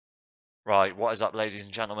Right, what is up, ladies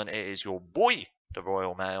and gentlemen? It is your boy, the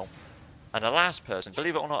Royal Mail. And the last person,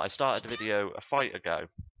 believe it or not, I started the video a fight ago.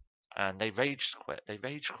 And they rage quit. They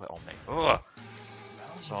rage quit on me. Ugh.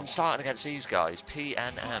 So I'm starting against these guys, P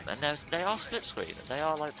and M. And they are split screen. They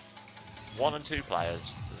are like 1 and 2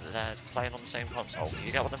 players. They're playing on the same console.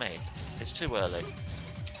 You get what I mean? It's too early.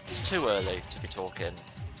 It's too early to be talking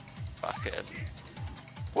fucking...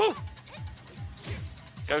 Woo!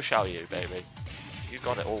 Go Xiaoyu, baby. You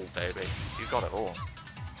got it all, baby. You got it all.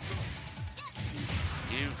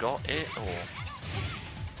 You got it all.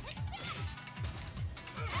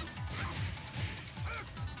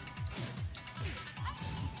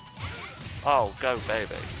 Oh, go,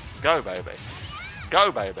 baby. Go, baby. Go,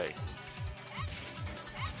 baby.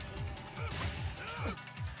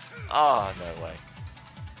 Ah, oh, no way.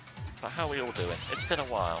 But how are we all doing? It's been a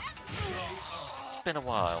while. It's been a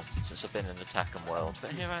while since I've been in the Tekken world,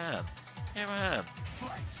 but here I am. Here I am.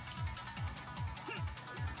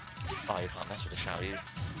 Oh, you can't mess with the Xiaoyu.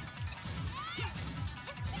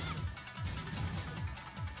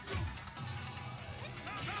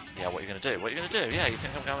 Yeah, what are you going to do? What are you going to do? Yeah, you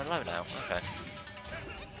think I'm going low now? Okay.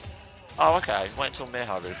 Oh, okay. Wait until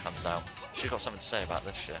Miharu comes out. She's got something to say about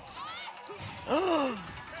this shit. Oh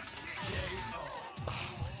my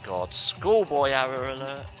god. Schoolboy error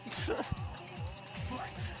alert.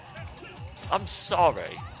 I'm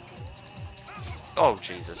sorry. Oh,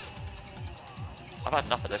 Jesus. I've had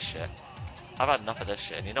enough of this shit. I've had enough of this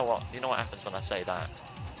shit. And you know what? You know what happens when I say that?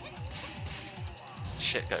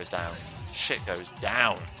 Shit goes down. Shit goes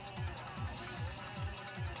down.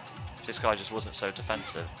 This guy just wasn't so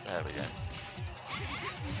defensive. There we go.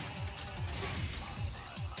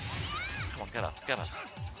 Come on, get up, get up.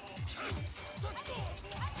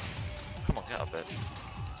 Come on, get up, bitch.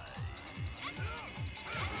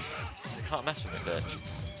 You can't mess with me, bitch.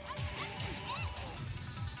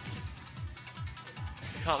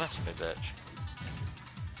 You can't mess with me, bitch.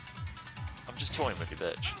 I'm just toying with you,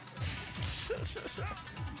 bitch.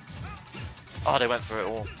 Oh, they went for it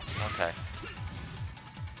all. Okay.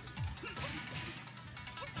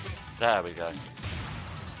 There we go.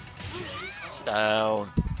 It's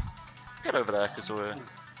down. Get over there, Xioa.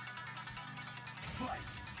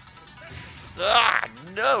 Ah,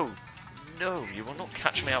 no! No, you will not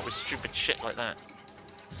catch me out with stupid shit like that.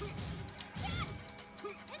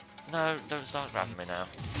 No, don't start grabbing me now.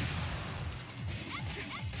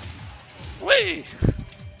 Whee!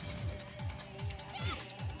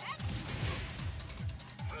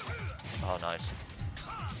 Oh, nice.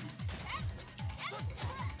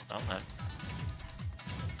 Oh, no.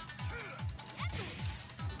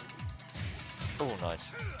 Oh,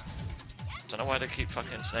 nice. Don't know why they keep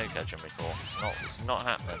fucking snake edging me for. It's not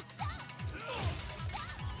happening.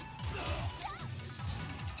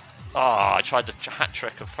 Oh, I tried the hat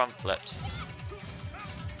trick of front flips.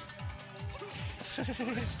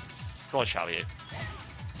 Go on, Xiaoyu.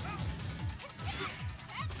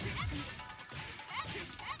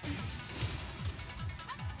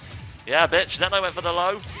 Yeah, bitch, then I went for the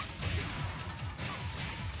low.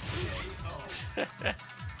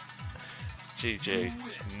 GG,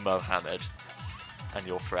 Mohammed, and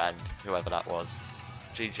your friend, whoever that was.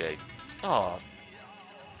 GG. Oh,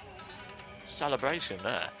 celebration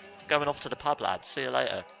there. Going off to the pub, lads. See you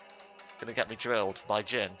later. Gonna get me drilled by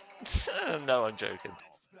Jin. No, I'm joking.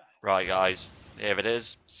 Right, guys, here it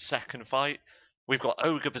is. Second fight. We've got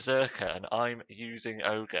Ogre Berserker, and I'm using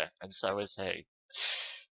Ogre, and so is he.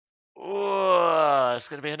 Oh, it's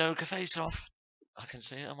gonna be an Ogre face-off. I can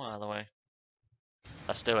see it a mile away.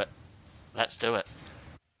 Let's do it. Let's do it.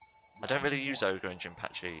 I don't really use Ogre and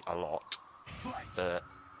Jinpachi a lot, but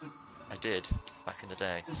I did back in the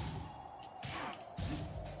day.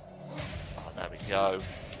 Oh, there we go.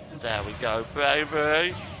 There we go,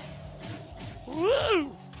 baby.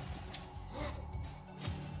 Woo!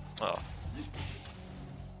 Oh.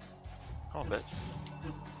 Come on, bitch.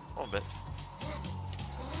 Come on, bitch.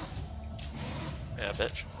 Yeah,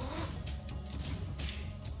 bitch.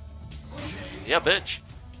 Yeah, bitch.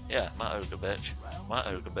 Yeah, my Ogre bitch. My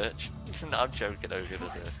Ogre bitch. No, I'm joking, Ogre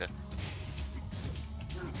Berserker.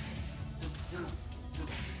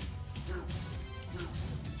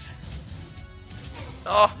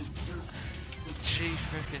 Oh! Gee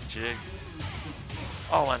frickin' jig.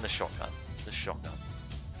 Oh, and the shotgun. The shotgun.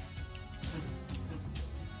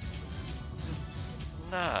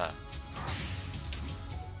 Nah.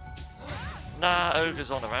 Nah,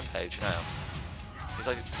 Ogre's on a rampage now. He's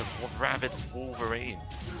like the rabid Wolverine.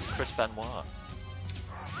 Chris Benoit.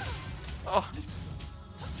 Oh!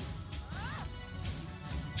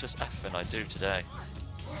 Just effing I do today.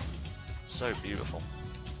 So beautiful.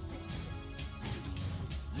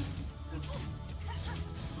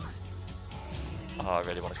 Oh, I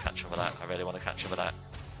really want to catch him with that. I really want to catch him with that.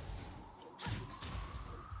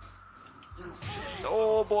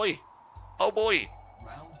 Oh boy! Oh boy!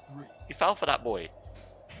 He fell for that boy.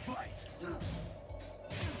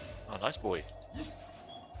 Oh, nice boy.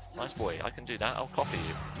 Nice boy. I can do that. I'll copy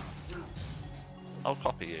you. I'll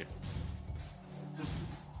copy you.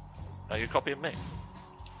 Are you copying me?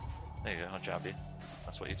 There you go. I'll jab you.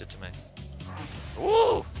 That's what you did to me.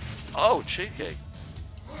 Ooh! Oh, cheeky.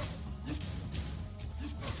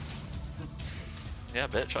 Yeah,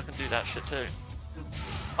 bitch. I can do that shit too.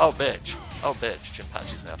 Oh, bitch. Oh, bitch.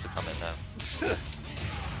 Jinpachi's gonna have to come in now.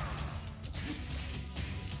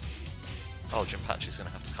 Oh, Jinpachi's gonna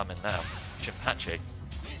have to come in now. Jinpachi.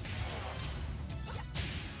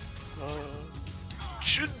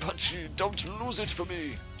 Jinpachi, don't lose it for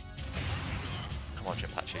me. Come on,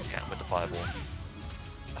 Jinpachi, get him with the fireball.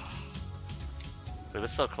 We were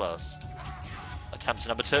so close. Attempt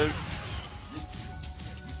number 2.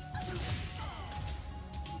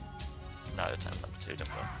 No, attempt number 2 didn't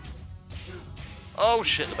work. Oh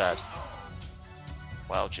shit, the bed.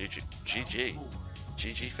 Wow, GG. GG.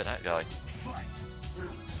 GG for that guy.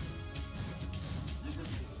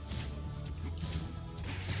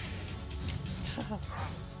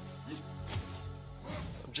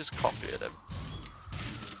 I'm just copying him.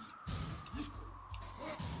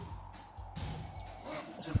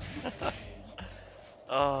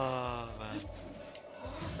 Oh man.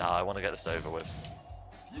 Nah, I want to get this over with.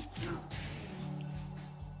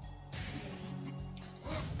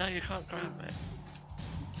 No, you can't grab me.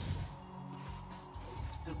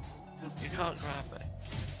 You can't grab me.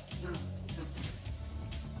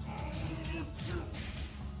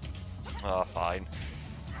 Oh, fine.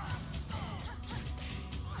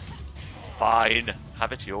 Fine.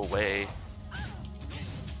 Have it your way.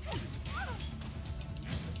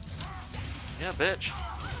 Yeah, bitch.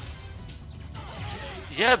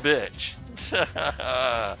 Yeah, bitch.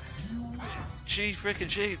 G frickin'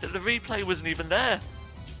 G. The replay wasn't even there.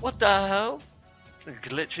 What the hell?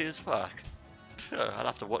 Glitchy as fuck. I'll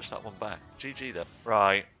have to watch that one back. GG though.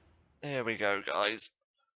 Right. Here we go, guys.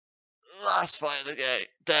 Last fight of the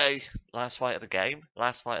day. Last fight of the game?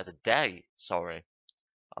 Last fight of the day. Sorry.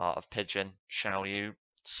 Art of Pigeon. Xiaoyu.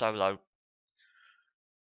 Solo.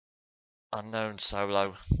 Unknown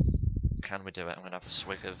solo. Can we do it? I'm going to have a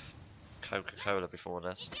swig of Coca-Cola before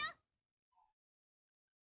this.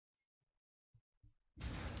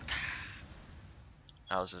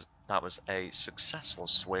 That was a successful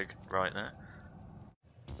swig right there.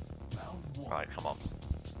 Right, come on.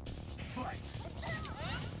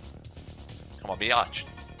 Come on, biatch.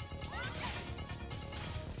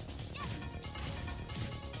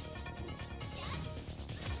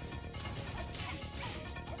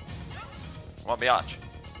 Come on, biatch.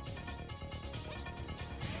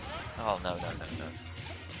 Oh, no.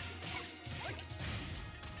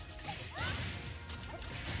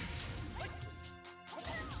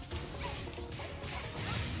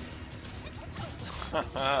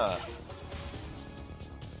 Haha.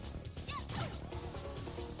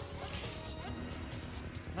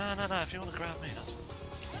 No, if you want to grab me, that's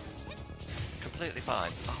completely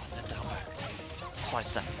fine. Oh, then down back. Side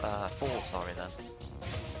step, 4, sorry then.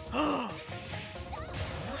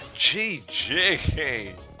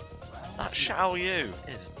 GG! That Xiaoyu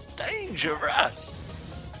is dangerous!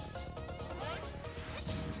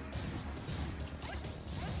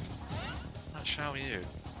 That Xiaoyu.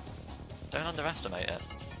 Don't underestimate it.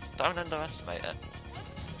 Don't underestimate it.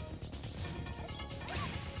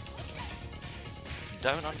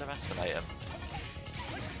 Don't underestimate him.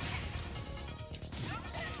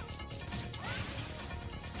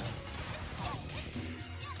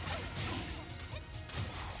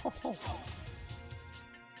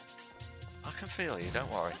 I can feel you,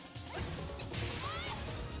 don't worry.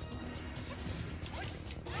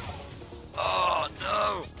 Oh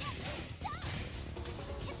no!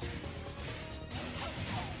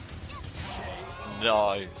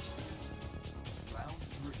 Nice.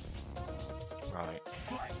 Right.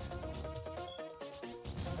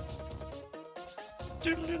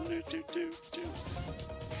 Do do do do do do.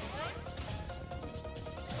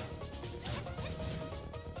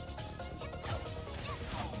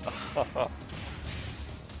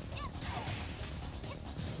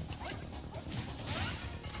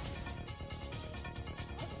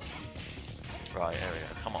 Right, here we go.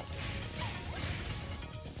 Come on.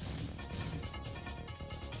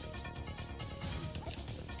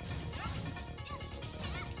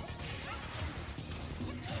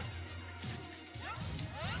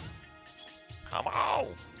 Come on!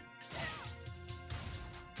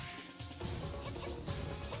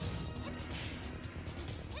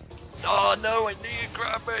 No! Oh no, I knew you'd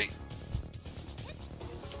grab me!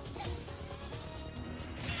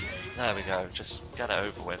 There we go, just get it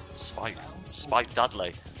over with. Spike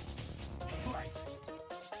Dudley.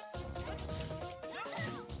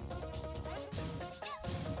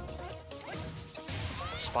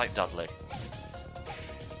 Spike Dudley.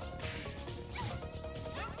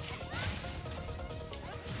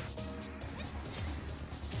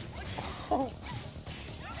 Oh.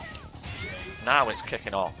 Now it's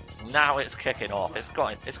kicking off. Now it's kicking off. It's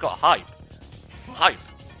got hype. Hype.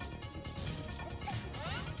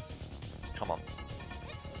 Come on.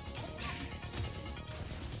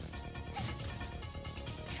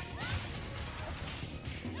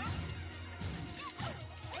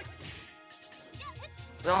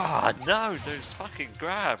 Ah, oh, no, those fucking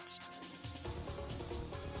grabs.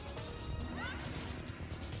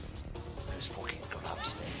 Those fucking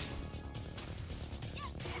grabs, mate.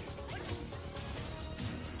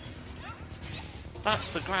 That's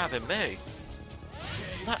for grabbing me.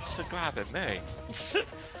 That's for grabbing me.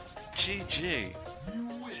 GG.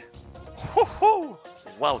 Woohoo!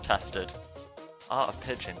 Well tested. Art of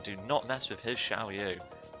Pigeon, do not mess with his Xiaoyu.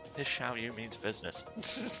 His Xiaoyu means business.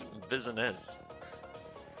 Business.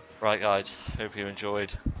 Right guys, hope you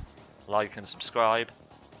enjoyed. Like and subscribe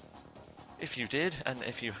if you did, and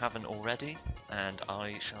if you haven't already. And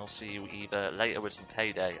I shall see you either later with some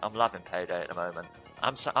Payday. I'm loving Payday at the moment.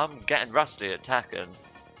 I'm getting rusty at Tekken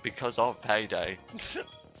because of Payday.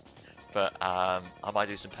 But I might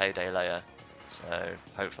do some Payday later. So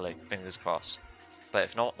hopefully, fingers crossed. But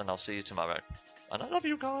if not, then I'll see you tomorrow. And I love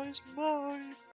you guys. Bye.